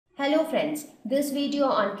Hello friends, this video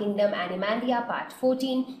on Kingdom Animalia part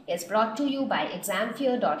 14 is brought to you by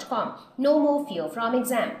examfear.com. No more fear from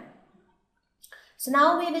exam. So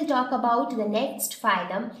now we will talk about the next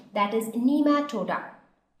phylum, that is Nematoda.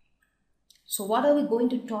 So what are we going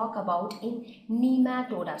to talk about in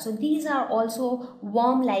Nematoda? So these are also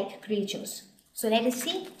worm-like creatures. So let us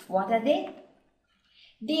see, what are they?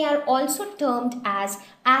 They are also termed as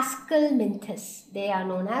ascalminthus. They are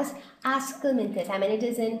known as ascalminthus. I mean, it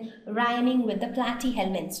is in rhyming with the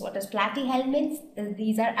platyhelminths. What is platyhelminths?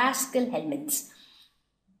 These are ascalhelminths.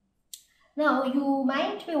 Now, you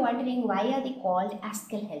might be wondering, why are they called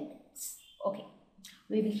ascalhelminths? Okay,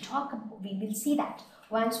 we will see that.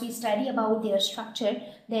 Once we study about their structure,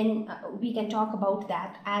 then we can talk about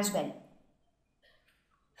that as well.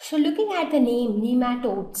 So, looking at the name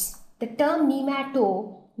nematodes, the term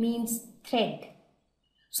nemato means thread.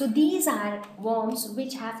 So these are worms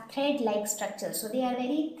which have thread-like structures. So they are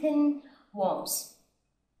very thin worms.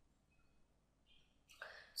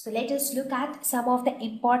 So let us look at some of the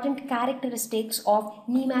important characteristics of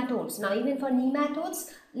nematodes. Now even for nematodes,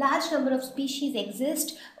 large number of species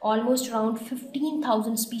exist. Almost around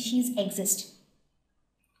 15,000 species exist.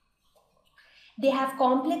 They have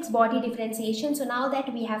complex body differentiation. So now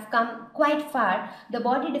that we have come quite far, the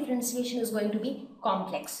body differentiation is going to be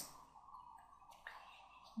complex.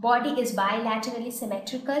 Body is bilaterally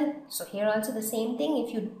symmetrical. So here also the same thing.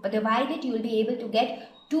 If you divide it, you will be able to get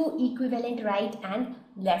two equivalent right and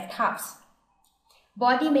left halves.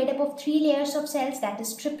 Body made up of 3 layers of cells, that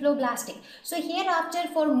is triploblastic. So hereafter,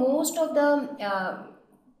 for most of the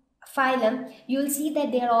phylum, you will see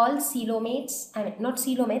that they are all coelomates. I mean, not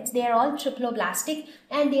coelomates, they are all triploblastic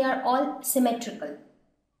and they are all symmetrical.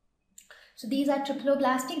 So these are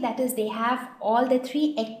triploblastic, that is, they have all the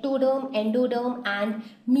 3: ectoderm, endoderm and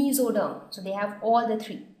mesoderm. So they have all the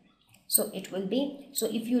 3. So it will be, so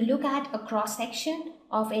if you look at a cross section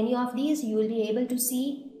of any of these, you will be able to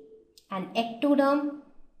see an ectoderm.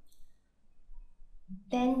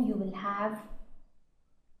 Then you will have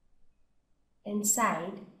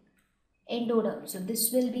inside endoderm. So this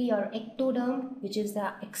will be your ectoderm, which is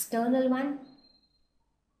the external one.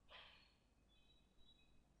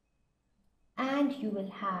 And you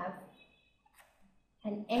will have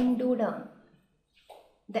an endoderm,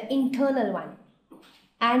 the internal one.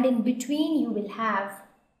 And in between you will have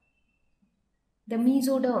the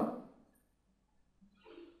mesoderm.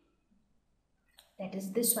 That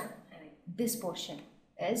is this one. This portion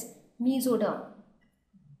is mesoderm.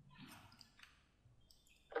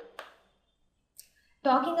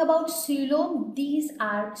 Talking about coelom, these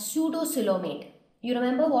are pseudocoelomate. You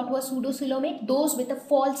remember what was pseudocoelomate? Those with a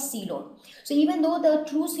false coelom. So even though the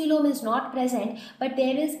true coelom is not present, but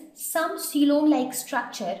there is some coelom-like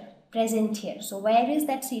structure present here. So where is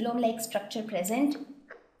that coelom-like structure present?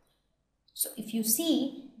 So if you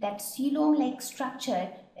see that coelom-like structure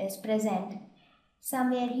is present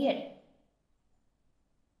somewhere here,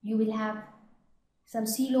 you will have some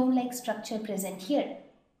coelom-like structure present here.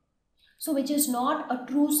 So which is not a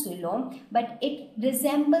true coelom, but it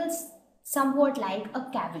resembles somewhat like a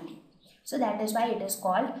cavity. So that is why it is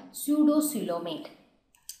called pseudocoelomate.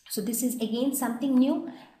 So this is again something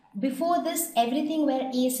new. Before this, everything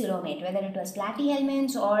were acoelomate, whether it was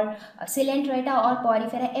platyhelminths or Coelenterata or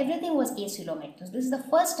Porifera, everything was acoelomate. So this is the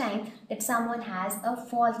first time that someone has a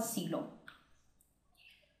false coelom.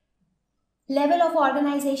 Level of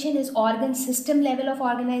organization is organ system level of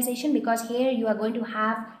organization, because here you are going to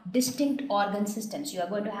have distinct organ systems. You are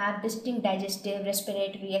going to have distinct digestive,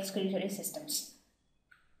 respiratory, excretory systems.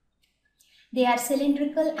 They are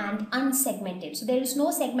cylindrical and unsegmented. So there is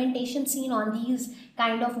no segmentation seen on these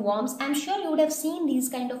kind of worms. I'm sure you would have seen these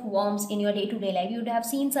kind of worms in your day-to-day life. You would have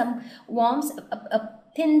seen some worms, a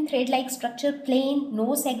thin thread-like structure, plain,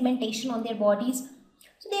 no segmentation on their bodies.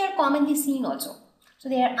 So they are commonly seen also. So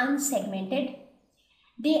they are unsegmented.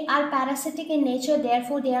 They are parasitic in nature,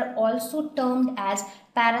 therefore they are also termed as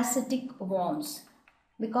parasitic worms,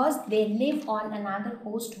 because they live on another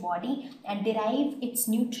host body and derive its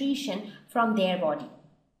nutrition from their body.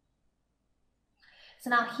 So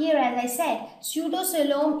now here, as I said,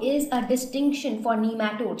 pseudocoelom is a distinction for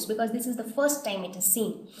nematodes, because this is the first time it is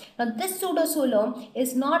seen. Now this pseudocoelom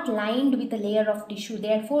is not lined with a layer of tissue,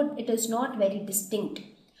 therefore it is not very distinct.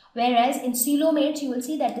 Whereas in coelomates, you will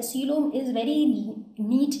see that the coelom is very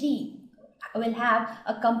neatly, will have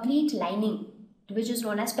a complete lining, which is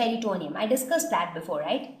known as peritoneum. I discussed that before,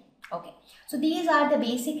 right? Okay. So these are the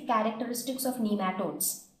basic characteristics of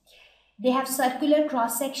nematodes. They have circular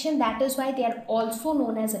cross section, that is why they are also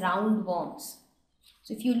known as round worms.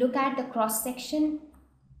 So if you look at the cross section,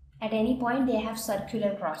 at any point they have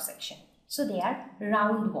circular cross section. So they are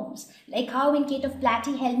roundworms. Like how in case of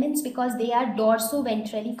platyhelminths, because they are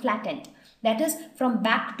dorso-ventrally flattened. That is, from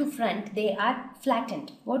back to front, they are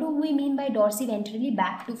flattened. What do we mean by dorsi-ventrally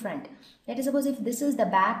back to front? That is, suppose if this is the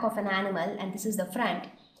back of an animal and this is the front.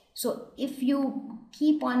 So if you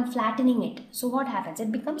keep on flattening it, so what happens?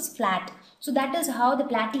 It becomes flat. So that is how the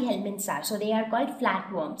platyhelminths are. So they are called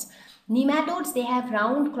flatworms. Nematodes, they have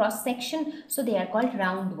round cross section, so they are called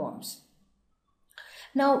roundworms.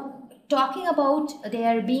 Now, talking about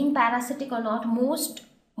their being parasitic or not,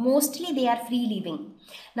 mostly they are free living.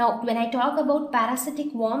 Now, when I talk about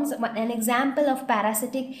parasitic worms, an example of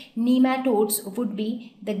parasitic nematodes would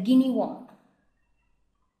be the guinea worm.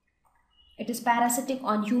 It is parasitic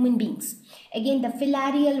on human beings. Again, the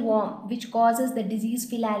filarial worm, which causes the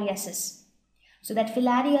disease filariasis. So that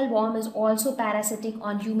filarial worm is also parasitic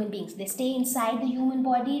on human beings. They stay inside the human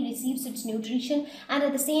body, receives its nutrition, and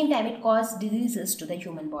at the same time it causes diseases to the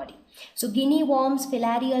human body. So guinea worms,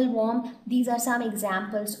 filarial worm, these are some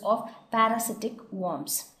examples of parasitic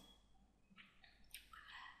worms.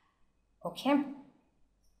 Okay.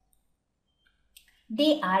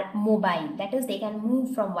 They are mobile, that is, they can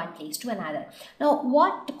move from one place to another. Now,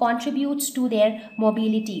 what contributes to their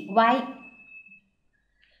mobility? Why?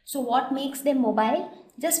 So what makes them mobile?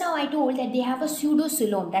 Just now I told that they have a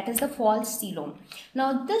pseudocoelom, that is the false coelom.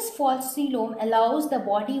 Now this false coelom allows the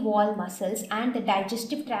body wall muscles and the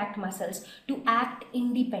digestive tract muscles to act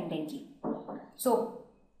independently. So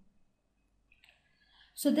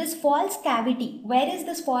this false cavity, where is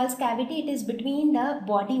this false cavity? It is between the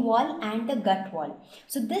body wall and the gut wall.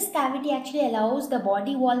 So this cavity actually allows the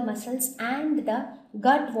body wall muscles and the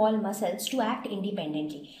gut wall muscles to act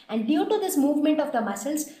independently. And due to this movement of the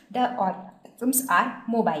muscles, the organisms are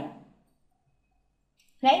mobile.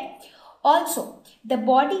 Right? Also, the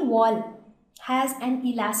body wall has an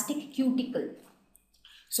elastic cuticle.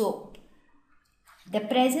 So the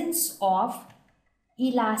presence of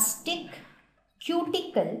elastic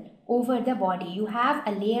cuticle over the body, you have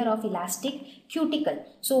a layer of elastic cuticle.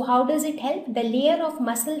 So how does it help? The layer of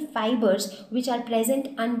muscle fibers which are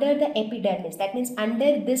present under the epidermis, that means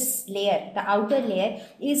under this layer, the outer layer,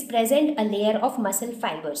 is present a layer of muscle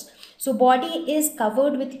fibers. So body is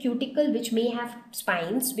covered with cuticle which may have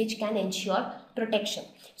spines which can ensure protection.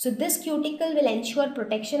 So this cuticle will ensure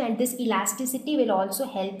protection, and this elasticity will also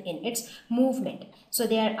help in its movement. So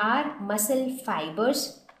there are muscle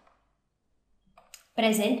fibers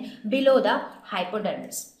present below the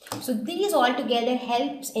hypodermis. So these all together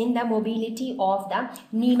helps in the mobility of the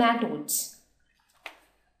nematodes.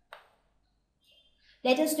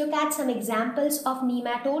 Let us look at some examples of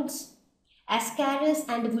nematodes. Ascaris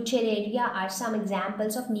and Wuchereria are some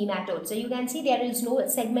examples of nematodes. So you can see there is no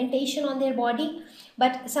segmentation on their body,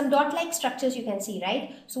 but some dot-like structures you can see,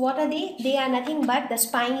 right? So what are they? They are nothing but the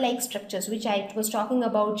spine-like structures which I was talking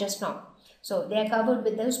about just now. So they are covered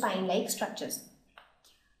with those spine-like structures.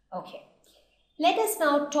 Okay, let us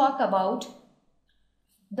now talk about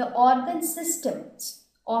the organ systems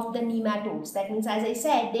of the nematodes. That means, as I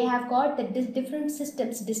said, they have got the different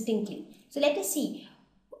systems distinctly. So let us see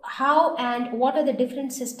how and what are the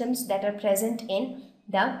different systems that are present in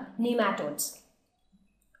the nematodes.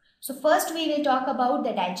 So first we will talk about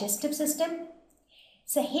the digestive system.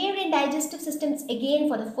 So here in digestive systems, again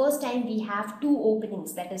for the first time we have two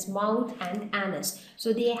openings, that is mouth and anus.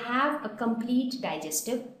 So they have a complete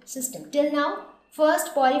digestive system. Till now,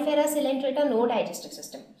 first Porifera Coelenterata, no digestive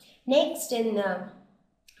system. Next in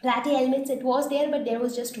platyhelminths it was there, but there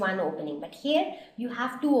was just one opening. But here you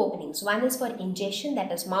have two openings. One is for ingestion,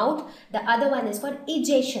 that is mouth. The other one is for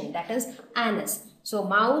egestion, that is anus. So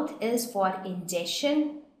mouth is for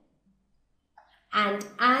ingestion and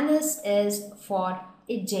anus is for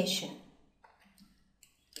egestion.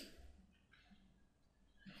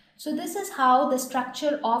 So this is how the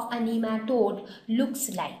structure of a nematode looks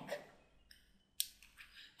like.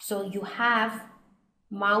 So you have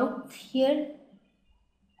mouth here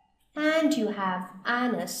and you have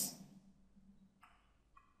anus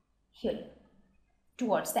here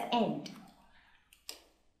towards the end.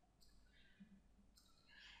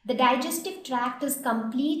 The digestive tract is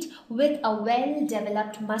complete with a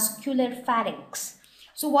well-developed muscular pharynx.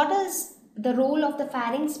 So what is the role of the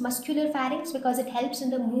pharynx, muscular pharynx? Because it helps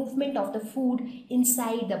in the movement of the food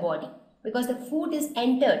inside the body. Because the food is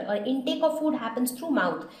entered or intake of food happens through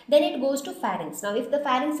mouth, then it goes to pharynx. Now if the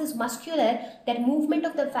pharynx is muscular, that movement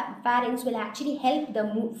of the pharynx will actually help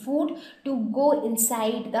the food to go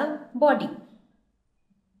inside the body.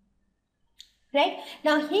 right?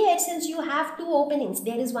 Now here, since you have two openings,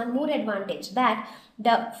 there is one more advantage, that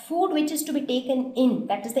the food which is to be taken in,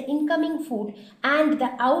 that is the incoming food, and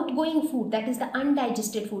the outgoing food, that is the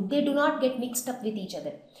undigested food, they do not get mixed up with each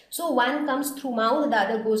other. So one comes through mouth, the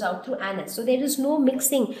other goes out through anus. So there is no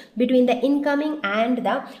mixing between the incoming and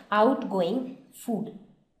the outgoing food.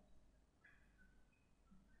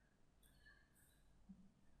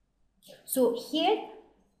 So here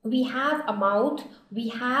we have a mouth, we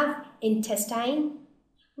have intestine,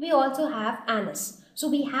 we also have anus. So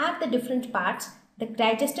we have the different parts. The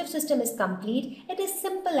digestive system is complete. It is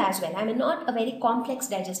simple as well. I mean, not a very complex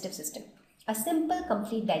digestive system. A simple,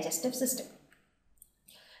 complete digestive system.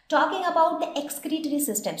 Talking about the excretory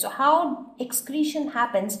system. So how excretion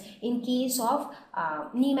happens in case of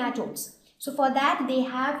nematodes. So for that, they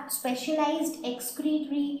have specialized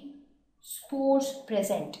excretory spores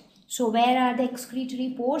present. So where are the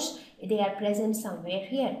excretory pores? They are present somewhere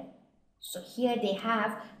here. So here they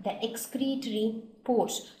have the excretory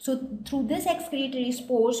pores. So through this excretory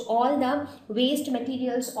spores, all the waste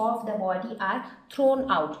materials of the body are thrown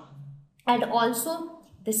out. And also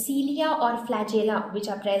the cilia or flagella which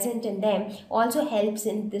are present in them also helps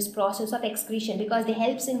in this process of excretion, because they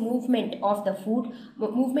helps in movement of the food,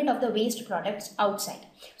 movement of the waste products outside.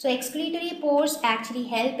 So excretory pores actually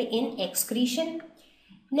help in excretion.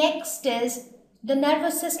 Next is the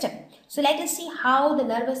nervous system. So let us see how the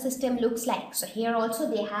nervous system looks like. So here also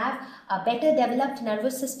they have a better developed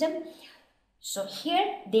nervous system. So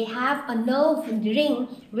here they have a nerve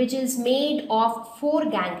ring which is made of 4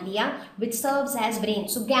 ganglia which serves as brain.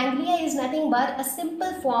 So ganglia is nothing but a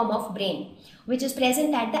simple form of brain which is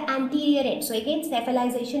present at the anterior end. So again,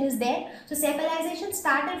 cephalization is there. So cephalization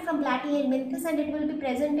started from platyhelminthes and it will be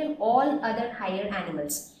present in all other higher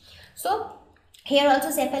animals. So here also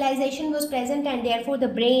cephalization was present, and therefore the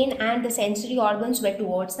brain and the sensory organs were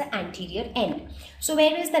towards the anterior end. So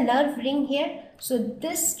where is the nerve ring here? So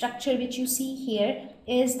this structure which you see here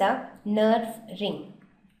is the nerve ring.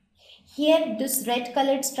 Here this red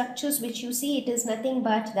colored structures which you see, it is nothing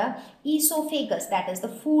but the esophagus, that is the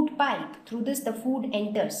food pipe. Through this the food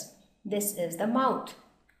enters. This is the mouth.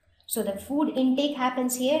 So the food intake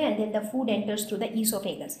happens here and then the food enters through the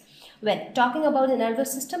esophagus. Well, talking about the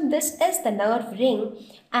nervous system, this is the nerve ring,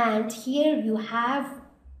 and here you have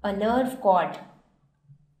a nerve cord.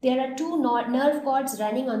 There are two nerve cords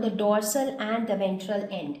running on the dorsal and the ventral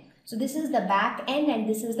end. So this is the back end and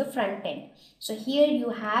this is the front end. So here you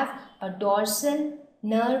have a dorsal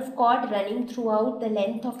nerve cord running throughout the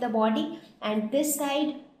length of the body, and this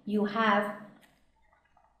side you have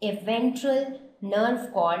a ventral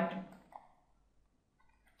nerve cord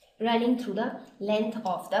running through the length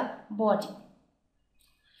of the body.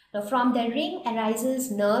 Now from the ring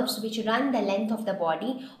arises nerves which run the length of the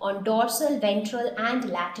body on dorsal, ventral and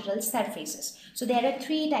lateral surfaces. So there are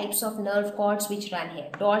 3 types of nerve cords which run here.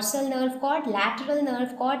 Dorsal nerve cord, lateral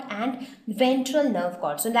nerve cord and ventral nerve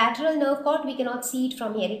cord. So lateral nerve cord, we cannot see it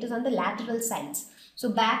from here. It is on the lateral sides. So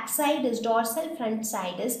back side is dorsal, front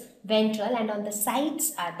side is ventral, and on the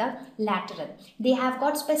sides are the lateral. They have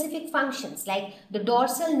got specific functions, like the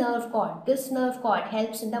dorsal nerve cord. This nerve cord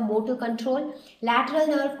helps in the motor control. Lateral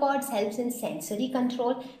nerve cords helps in sensory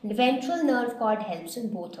control. And ventral nerve cord helps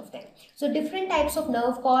in both of them. So different types of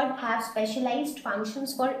nerve cord have specialized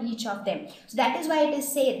functions for each of them. So that is why it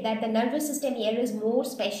is said that the nervous system here is more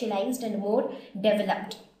specialized and more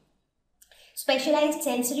developed. Specialized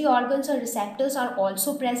sensory organs or receptors are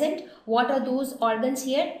also present. What are those organs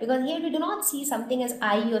here? Because here we do not see something as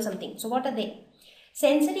eye or something. So what are they?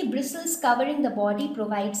 Sensory bristles covering the body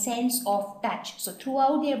provide sense of touch. So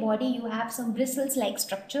throughout their body you have some bristles like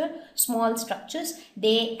structure, small structures.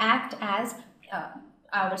 They act as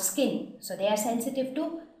our skin. So they are sensitive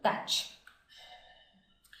to touch.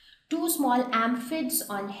 2 small amphids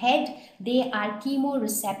on head, they are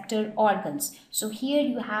chemoreceptor organs. So here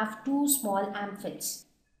you have 2 small amphids,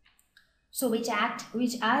 so which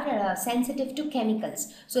are sensitive to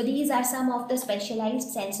chemicals. So these are some of the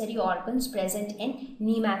specialized sensory organs present in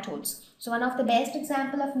nematodes. So one of the best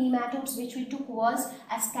example of nematodes which we took was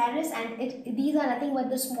Ascaris, and these are nothing but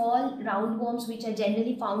the small roundworms which are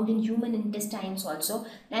generally found in human intestines also,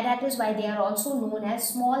 and that is why they are also known as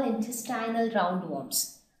small intestinal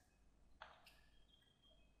roundworms.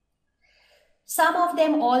 Some of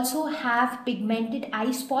them also have pigmented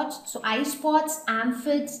eye spots. So eye spots,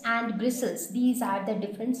 amphids and bristles, these are the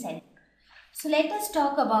different cells. So let us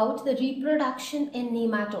talk about the reproduction in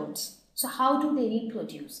nematodes. So how do they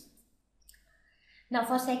reproduce? Now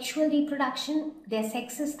for sexual reproduction, their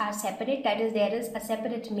sexes are separate. That is, there is a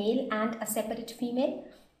separate male and a separate female.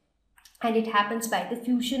 And it happens by the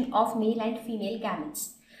fusion of male and female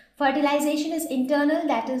gametes. Fertilization is internal,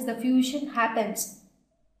 that is, the fusion happens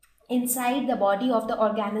inside the body of the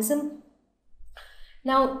organism.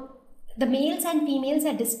 Now, the males and females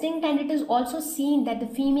are distinct, and it is also seen that the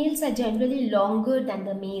females are generally longer than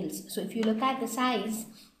the males. So if you look at the size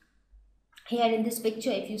here in this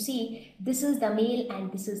picture, if you see, this is the male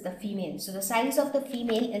and this is the female. So the size of the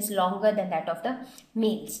female is longer than that of the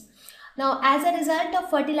males. Now, as a result of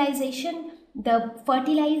fertilization, the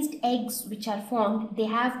fertilized eggs which are formed, they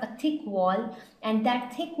have a thick wall, and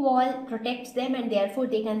that thick wall protects them, and therefore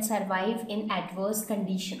they can survive in adverse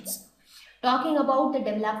conditions. Talking about the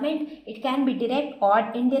development, it can be direct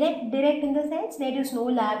or indirect. Direct in the sense there is no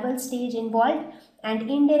larval stage involved, and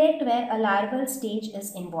indirect where a larval stage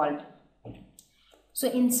is involved. So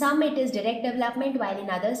in some it is direct development, while in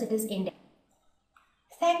others it is indirect.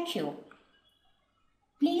 Thank you.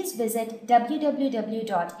 Please visit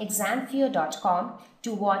www.examfear.com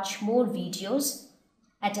to watch more videos,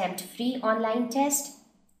 attempt free online test,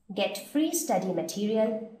 get free study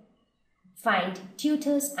material, find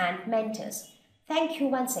tutors and mentors. Thank you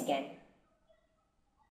once again.